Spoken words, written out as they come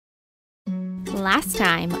Last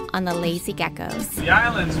time on the Lazy Geckos. The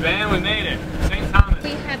islands, man, we made it. St. Thomas.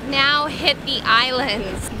 We have now hit the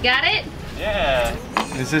islands. Got it? Yeah.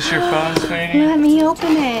 Is this your phone, sweetie? Let me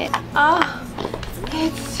open it. Oh,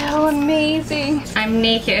 it's so amazing. I'm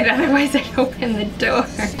naked, otherwise I'd open the door.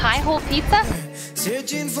 Pie hole pizza?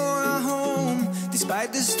 Searching for a home,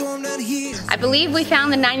 despite the storm that heats. I believe we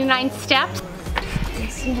found the 99 steps.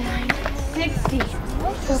 69, 60.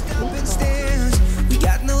 We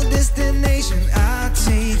got no destination. I'll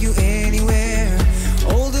take you anywhere.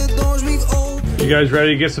 All the doors we've opened. You guys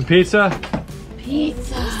ready to get some pizza?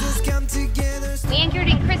 Pizza. We anchored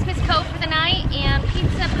in Christmas Cove for the night, and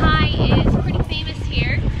pizza pie is pretty famous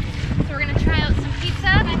here. So we're gonna try out some pizza.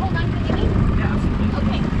 Can I hold on for the dinghy? Yeah.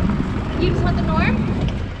 Okay. You just want the norm?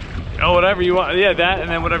 Oh, whatever you want. Yeah, that and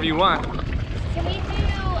then whatever you want. Can we do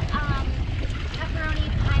pepperoni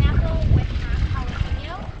pineapple with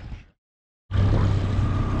jalapeno?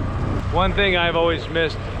 One thing I've always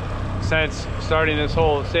missed since starting this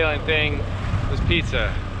whole sailing thing was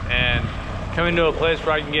pizza. And coming to a place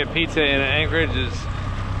where I can get pizza in an anchorage is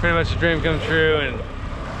pretty much a dream come true, and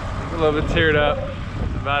I'm a little bit teared up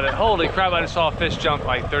about it. Holy crap, I just saw a fish jump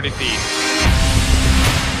like 30 feet.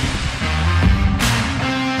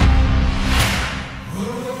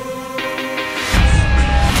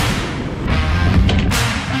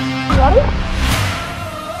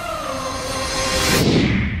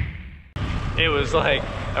 It was like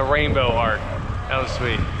a rainbow arc. That was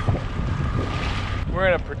sweet. We're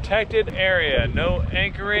in a protected area. No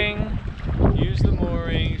anchoring, use the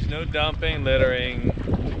moorings, no dumping, littering,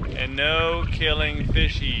 and no killing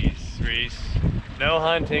fishies, Reese. No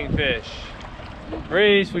hunting fish.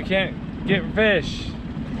 Reese, we can't get fish.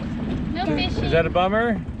 No fishing. Is that a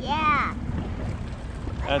bummer? Yeah.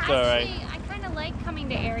 That's all right. I kind of like coming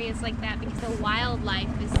to areas like that because the wildlife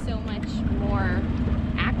is so much more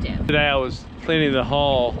active. Today I was cleaning the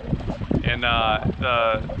hull, and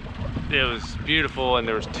it was beautiful, and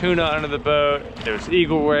there was tuna under the boat, there was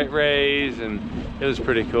eagle rays, and it was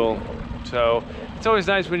pretty cool. So it's always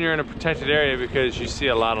nice when you're in a protected area because you see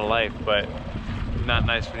a lot of life, but not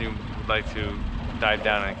nice when you would like to dive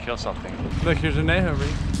down and kill something. Look, here's a Neho,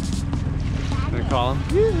 Reese. Gonna call him?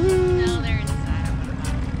 No, they're inside.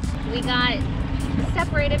 We got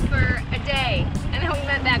separated for a day, and then we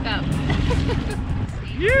met back up.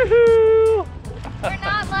 Yoo-hoo! We're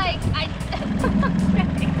not like,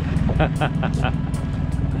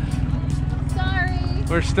 sorry.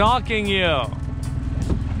 We're stalking you.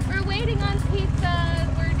 We're waiting on pizza.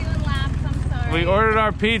 We're doing laps. I'm sorry. We ordered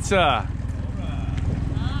our pizza.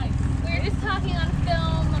 Nice. We were just talking on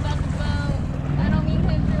film about the boat. I don't mean to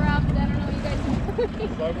interrupt. I don't know what you guys are doing.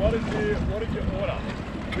 So what did you order?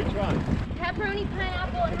 Which one? Pepperoni,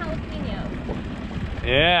 pineapple, and jalapeno.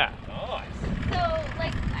 Yeah. Nice. So,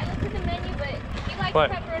 like, I looked at the menu, but he likes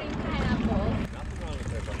pepperoni and pineapple. Nothing wrong with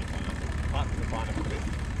pepperoni apart from the pineapple bit.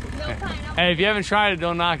 No pineapple. Hey, if you haven't tried it,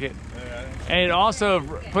 don't knock it. And also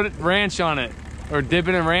put ranch on it, or dip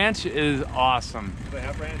it in ranch is awesome. Do they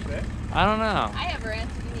have ranch there? I don't know. I have ranch.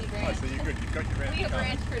 You need ranch. Oh, so you're good. You've got your ranch. We have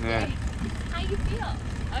ranch for a Yeah. day. How you feel?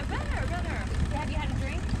 Better. Have you had a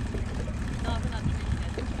drink? No, we're not drinking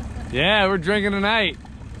it. Yeah, we're drinking tonight.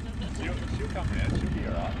 She'll come in. She'll be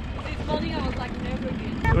alright. This morning I was like, no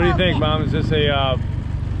boogie. What do you think, Mom? Is this a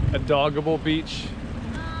doggable beach?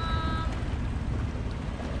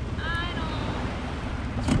 I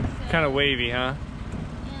don't think so. Kind of wavy, huh?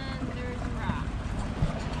 And there's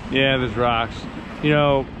rocks. Yeah, there's rocks. You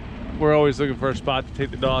know, we're always looking for a spot to take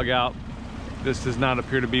the dog out. This does not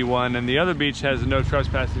appear to be one, and the other beach has a no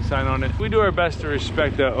trespassing sign on it. We do our best to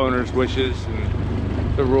respect the owner's wishes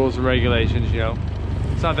and the rules and regulations, you know.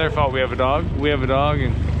 It's not their fault we have a dog. We have a dog,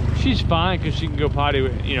 and she's fine because she can go potty,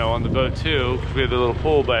 you know, on the boat too, because we have the little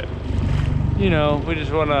pool, but, you know, we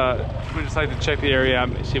just like to check the area out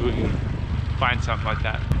and see if we can find something like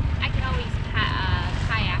that. I can always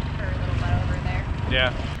kayak for a little bit over there.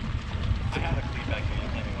 Yeah. I have a clean back in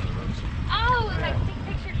one of the rooms. Oh, like take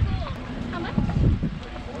picture, cool. How much?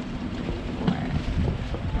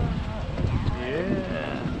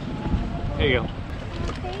 Yeah. Here you go.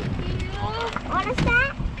 Thank you. What is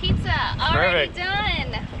that? Pizza. Already Perfect.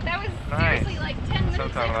 done. That was Nice. seriously like 10 minutes,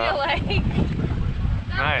 Sometime I feel like.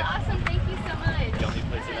 That Nice. was awesome. Thank you so much. Y'all need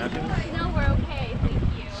plates and napkins? No, we're okay. Thank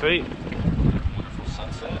you. Sweet. Beautiful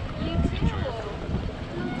sunset. You too.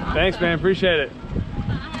 Awesome. Thanks, man. Appreciate it.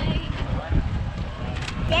 Bye.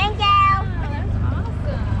 Thank you. Oh, that's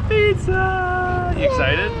awesome. Pizza! You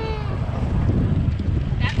excited?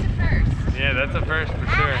 That's a first. Yeah, that's a first for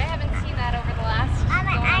I sure. haven't seen that over the last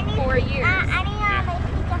 4 years. I need to make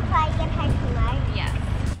pizza fry and have tonight. Yes.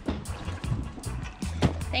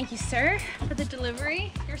 Thank you, sir, for the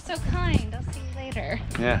delivery. You're so kind. I'll see you later.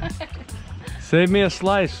 Yeah. Save me a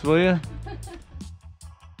slice, will you?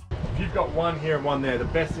 If you've got one here and one there, the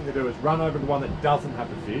best thing to do is run over the one that doesn't have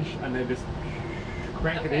the fish and then just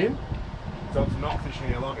crank it in so it's not fishing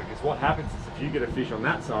any longer. Because what happens is if you get a fish on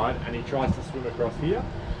that side and he tries to swim across here,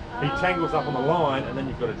 he tangles up on the line and then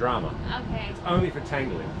you've got a drama. Okay. It's only for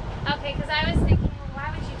tangling. Okay, because I was thinking, well,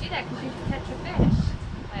 why would you do that? Because you catch a fish.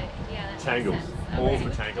 But yeah, that Tangles. makes sense. All Okay. for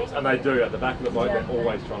tangles. And they do. At the back of the boat, they're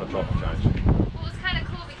always trying to chop and change. Well, it's kind of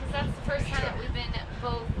cool because that's the first time that we've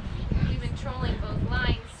been trolling both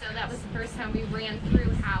lines. So that was the first time we ran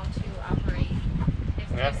through how to operate.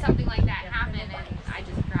 If something like that happened and I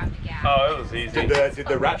just grabbed a gap. Oh, it was easy. Did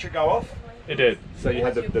the ratchet go off? It did. So you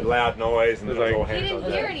had the loud noise and the all You hands on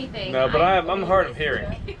didn't hear deck. anything. No, but I'm hard of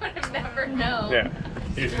hearing. You would have never known. Yeah.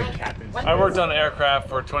 He's the captain. I worked on aircraft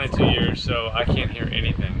for 22 years, so I can't hear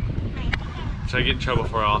anything. So I get in trouble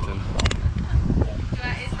for often. Does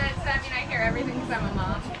that mean I hear everything because I'm a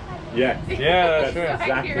mom? Yeah. Yeah, that's So I right.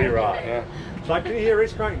 Exactly hear right. everything. Yeah. It's like, can you hear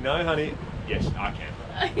his crank? No, honey. Yes, I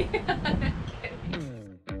can.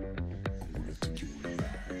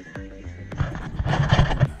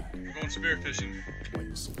 We're going spearfishing.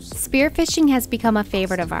 Spearfishing has become a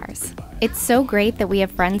favorite of ours. It's so great that we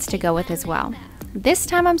have friends to go with as well. This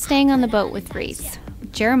time I'm staying on the boat with Reese.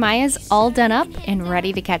 Jeremiah's all done up and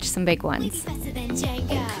ready to catch some big ones.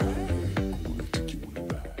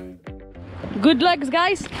 Good luck,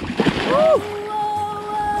 guys. Woo!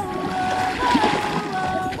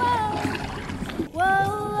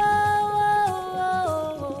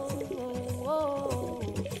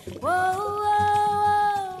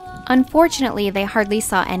 Unfortunately, they hardly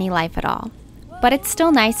saw any life at all, but it's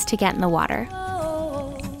still nice to get in the water.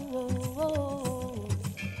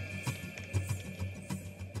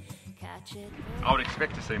 I would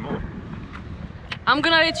expect to see more. I'm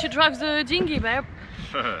gonna let you drive the dinghy, babe.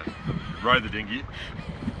 Row the dinghy.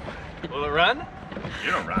 Will it run?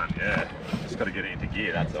 You don't run, yeah. Just got to get it into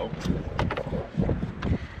gear, that's all.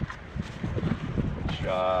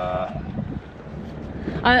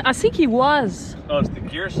 I think he was. Oh, it's the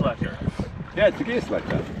gear selector. Yeah, it's the gear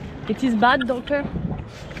selector. It is bad, doctor.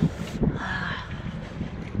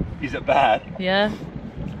 Is it bad? Yeah.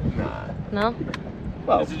 Nah. No?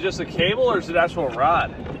 Well, Is it just a cable or is it actual rod?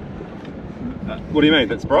 what do you mean?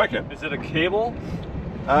 That's broken? Is it a cable?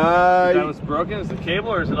 That Uh, was broken? Is it a cable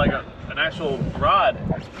or is it like an actual rod?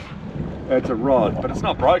 it's a rod, but it's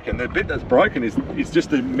not broken. The bit that's broken is just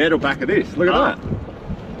the metal back of this. Look at that.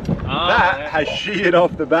 That has sheared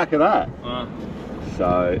off the back of that.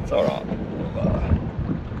 So it's all right.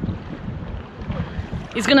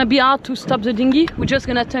 It's gonna be hard to stop the dinghy. We're just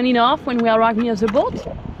gonna turn it off when we arrive near the boat.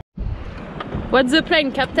 What's the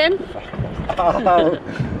plan, Captain?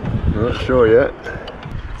 Not sure yet.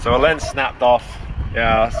 So a lens snapped off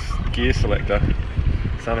our gear selector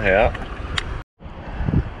somehow.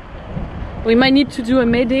 We might need to do a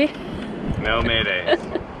mayday. No mayday.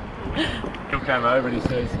 He came over and he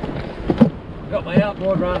says, I got my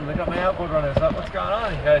outboard running. I got my outboard running. I was like, what's going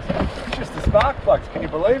on? He goes, it's just the spark plugs. Can you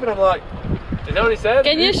believe it? I'm like, Is that what he said?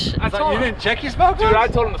 Can you? I told you him. didn't check your spark plugs? Dude, I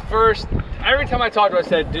told him every time I talked to him I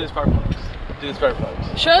said, do the spark plugs. Do the spark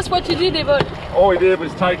plugs. Show us what you did, Evan. All we did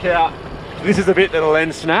was take out, this is the bit that the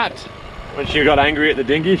lens snapped. When she got angry at the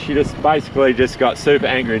dinghy, she just basically got super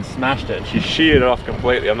angry and smashed it. And she sheared it off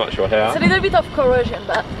completely. I'm not sure how. It's a little bit of corrosion,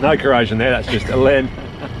 but No corrosion there, that's just a lens.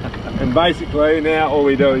 And basically now all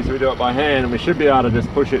we do is we do it by hand and we should be able to just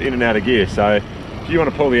push it in and out of gear. So if you want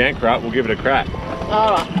to pull the anchor up, we'll give it a crack.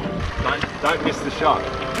 alright. Don't miss the shot.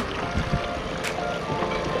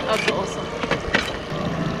 That's awesome.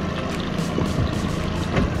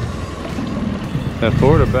 That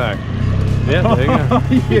forward or back? Yeah, there you go.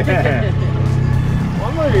 Yeah.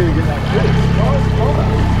 I'm not even gonna get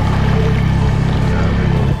that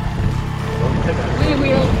We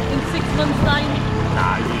will in 6 months' time.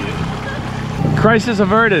 Crisis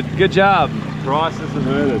averted. Good job. Crisis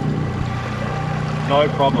averted. No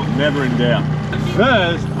problem, never in doubt.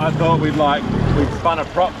 First, I thought we'd spun a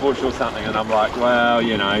prop bush or something, and I'm like, well,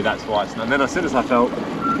 you know, that's why it's not. And then as soon as I felt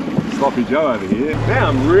Sloppy Joe over here, now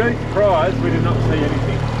I'm really surprised we did not see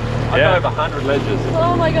anything. I got over 100 ledges.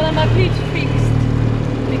 Oh my god, I'm happy it's fixed.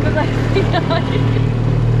 Because I think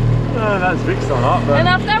No, that's fixed or not, but... And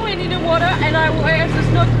after I went in the water and I wear the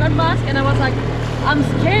snow mask and I was like, I'm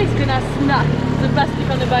scared it's gonna snap the plastic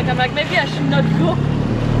on the back. I'm like, maybe I should not go.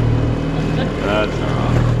 That's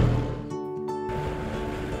alright.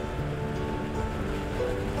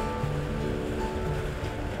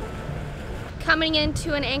 Coming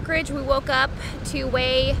into an anchorage, we woke up to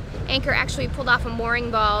weigh anchor. Actually pulled off a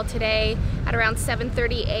mooring ball today at at around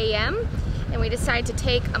 7:30 a.m. and we decided to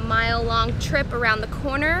take a mile-long trip around the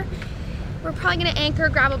corner. We're probably gonna anchor,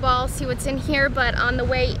 grab a ball, see what's in here, but on the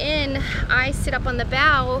way in, I sit up on the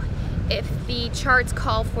bow if the charts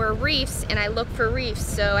call for reefs, and I look for reefs.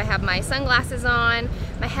 So I have my sunglasses on,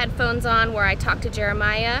 my headphones on where I talk to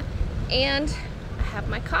Jeremiah, and I have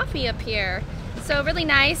my coffee up here. So really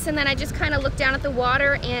nice, and then I just kind of look down at the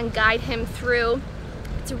water and guide him through.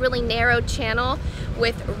 It's a really narrow channel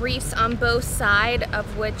with reefs on both sides,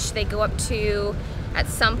 of which they go up to, at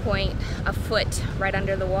some point, a foot right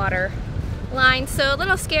under the water line. So a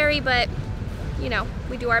little scary, but you know,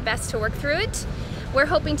 we do our best to work through it. We're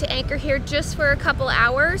hoping to anchor here just for a couple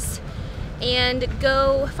hours and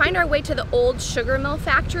go find our way to the old sugar mill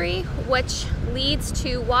factory, which leads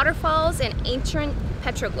to waterfalls and ancient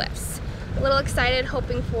petroglyphs. A little excited,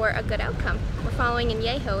 hoping for a good outcome. We're following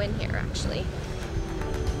Inyeho in here, actually.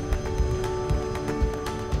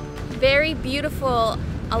 Very beautiful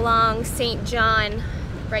along St. John,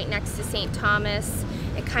 right next to St. Thomas.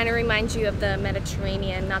 It kind of reminds you of the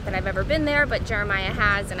Mediterranean. Not that I've ever been there, but Jeremiah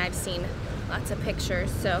has, and I've seen lots of pictures,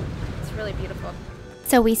 so it's really beautiful.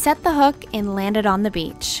 So we set the hook and landed on the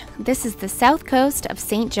beach. This is the south coast of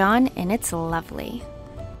St. John, and it's lovely.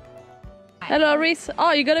 Hello, Reese.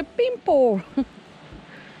 Oh, you got a pimple.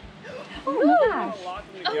 Oh my gosh.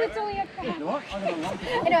 Oh, it's only a crab. I know,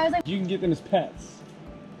 I was like, You can get them as pets.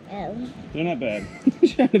 Oh. They're not bad.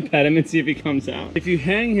 Try to pet him and see if he comes out. If you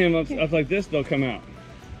hang him up like this, they'll come out.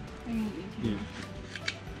 Yeah.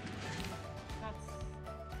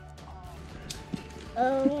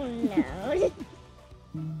 Oh no.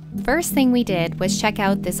 First thing we did was check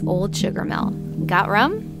out this old sugar mill. Got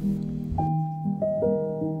rum?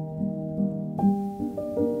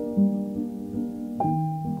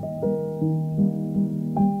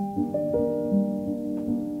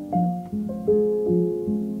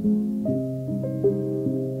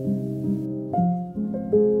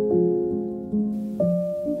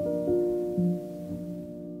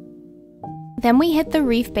 Then we hit the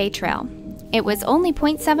Reef Bay Trail. It was only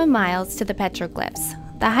 0.7 miles to the Petroglyphs.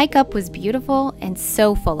 The hike up was beautiful and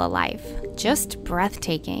so full of life, just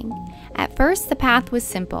breathtaking. At first the path was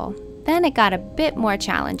simple, then it got a bit more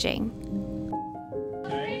challenging.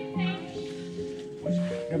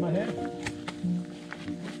 Got my head.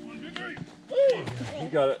 You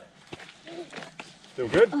got it. Still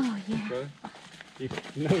good? oh yeah.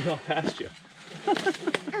 No, he's all past you.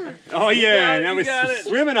 Oh yeah, now you got we're it.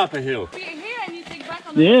 swimming up a hill.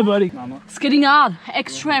 Yeah, buddy. It's getting hard.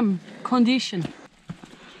 Extreme condition.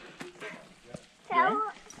 Follow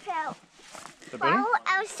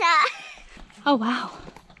Elsa. Oh wow.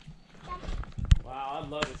 Wow, I'd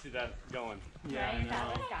love to see that going. Yeah, I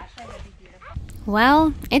know.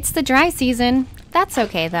 Well, it's the dry season. That's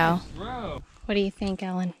okay though. Bro. What do you think,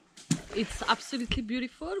 Ellen? It's absolutely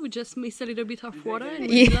beautiful. We just miss a little bit of water and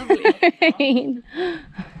it's lovely.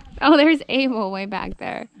 Oh, there's Abel way back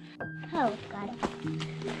there. Oh, got it.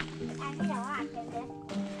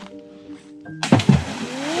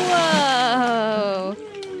 Whoa!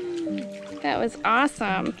 That was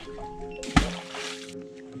awesome.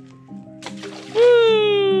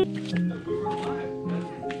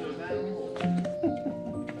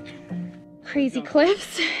 Crazy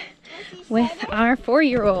cliffs with our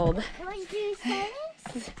 4-year-old.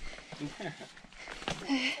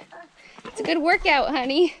 It's a good workout,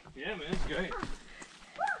 honey. Yeah, man, it's great.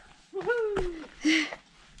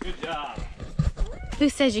 Good job. Who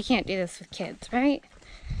says you can't do this with kids, right?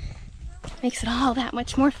 Makes it all that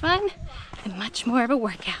much more fun and much more of a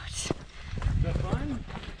workout. Is that fun?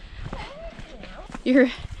 You're...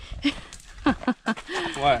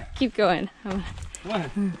 What? Keep going. What?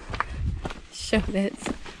 Show this.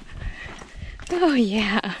 Oh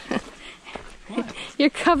yeah. You're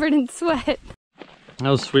covered in sweat. That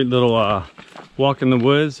was a sweet little walk in the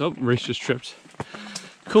woods. Oh, Reese just tripped.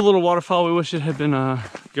 Cool little waterfall. We wish it had been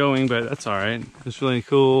going, but that's all right. It's really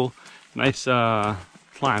cool. Nice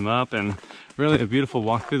climb up and really a beautiful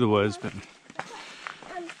walk through the woods. But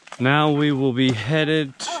now we will be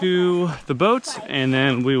headed to the boat and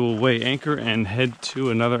then we will weigh anchor and head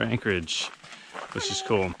to another anchorage, which is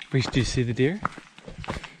cool. Reese, do you see the deer?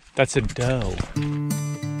 That's a doe.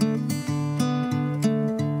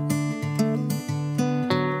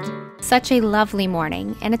 Such a lovely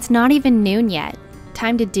morning, and it's not even noon yet.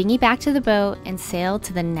 Time to dinghy back to the boat and sail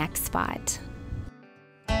to the next spot.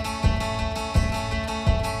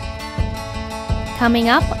 Coming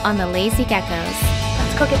up on the Lazy Geckos.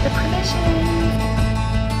 Let's go get the permission.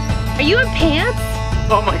 Are you in pants?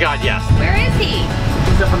 Oh my god, yes. Where is he?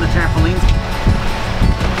 He's up on the trampoline.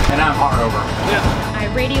 And I'm hard over. Yeah. I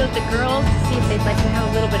radioed the girls to see if they'd like to have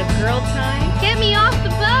a little bit of girl time. Get me off the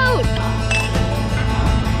boat!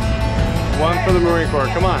 One for the Marine Corps,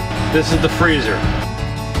 come on. This is the freezer.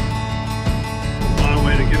 On our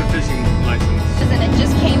way to get a fishing license. And it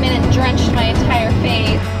just came in and drenched my entire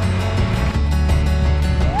face.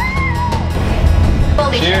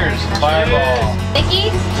 Cheers, fireball. Nikki,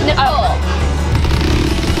 Nicole.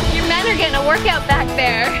 Your men are getting a workout back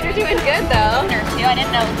there. You're doing good though. I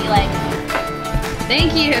didn't know it would be like.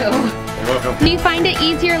 Thank you. You're welcome. Do you find it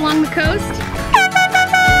easier along the coast?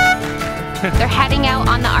 They're heading out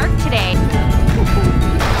on the ark today.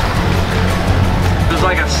 There's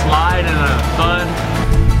like a slide and a fun.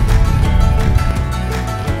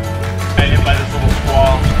 I hit by this little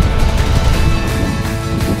squall.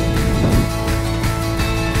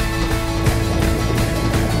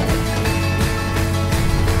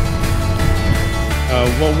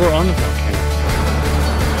 Well, we're on the volcano.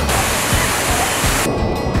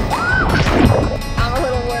 I'm a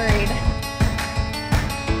little worried.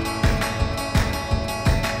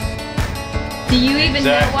 Do you even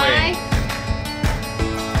know why?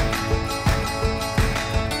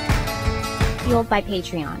 Fueled by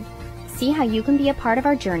Patreon. See how you can be a part of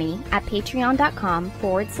our journey at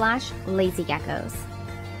patreon.com/lazygeckos.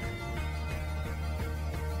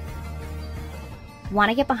 Want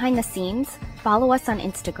to get behind the scenes? Follow us on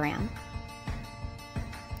Instagram.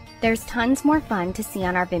 There's tons more fun to see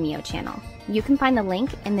on our Vimeo channel. You can find the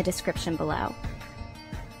link in the description below.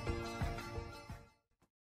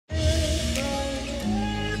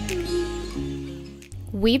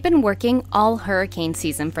 We've been working all hurricane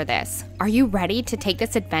season for this. Are you ready to take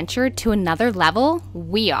this adventure to another level?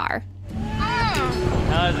 We are.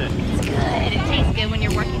 How is it? It's good. It tastes good when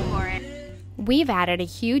you're working for it. We've added a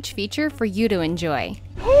huge feature for you to enjoy.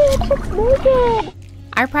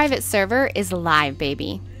 Our private server is live,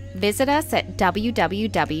 baby. Visit us at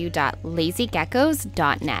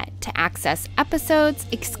www.lazygeckos.net to access episodes,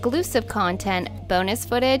 exclusive content, bonus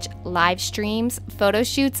footage, live streams, photo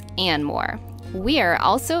shoots, and more. We are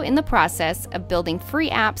also in the process of building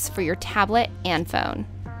free apps for your tablet and phone.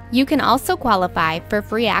 You can also qualify for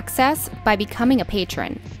free access by becoming a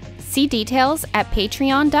patron. See details at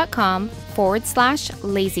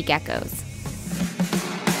patreon.com/lazygeckos.